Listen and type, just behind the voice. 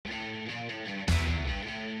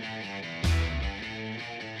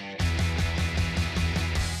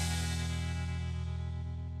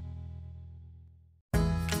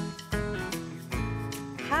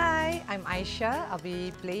I'm Aisha. I'll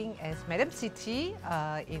be playing as Madam Siti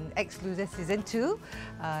in Exlosers Season 2.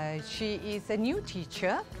 She is a new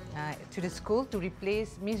teacher to the school to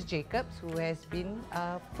replace Miss Jacobs, who has been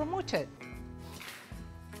promoted.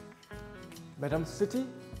 Madam Siti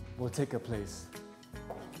will take her place.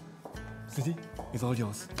 Siti, it's all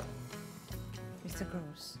yours. Mr.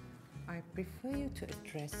 Gross, I prefer you to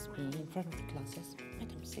address me in front of the class as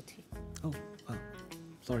Madam Siti. Oh,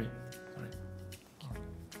 sorry.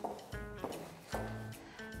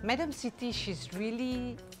 Madam Siti, she's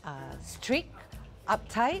really strict,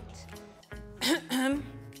 uptight.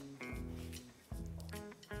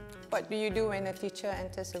 What do you do when a teacher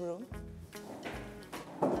enters a room?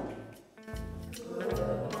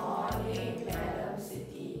 Good morning, Madam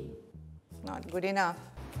Siti. Not good enough.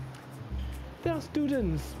 They are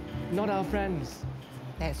students, not our friends.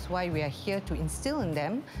 That's why we are here to instill in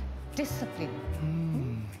them discipline.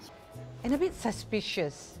 And a bit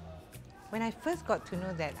suspicious. When I first got to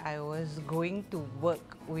know that I was going to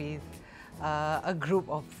work with a group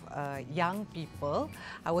of young people,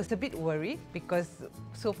 I was a bit worried because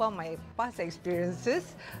so far my past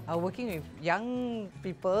experiences working with young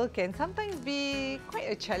people can sometimes be quite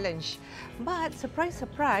a challenge. But surprise,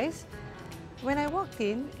 surprise, when I walked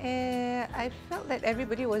in, I felt that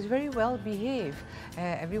everybody was very well behaved.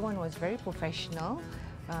 Everyone was very professional,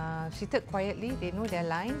 seated quietly, they know their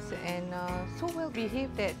lines, and so well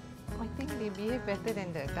behaved that I think they behave better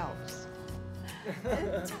than the adults.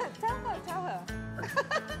 Tell her.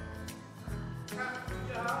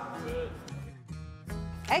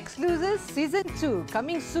 Exlosers Season 2,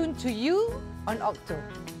 coming soon to you on October.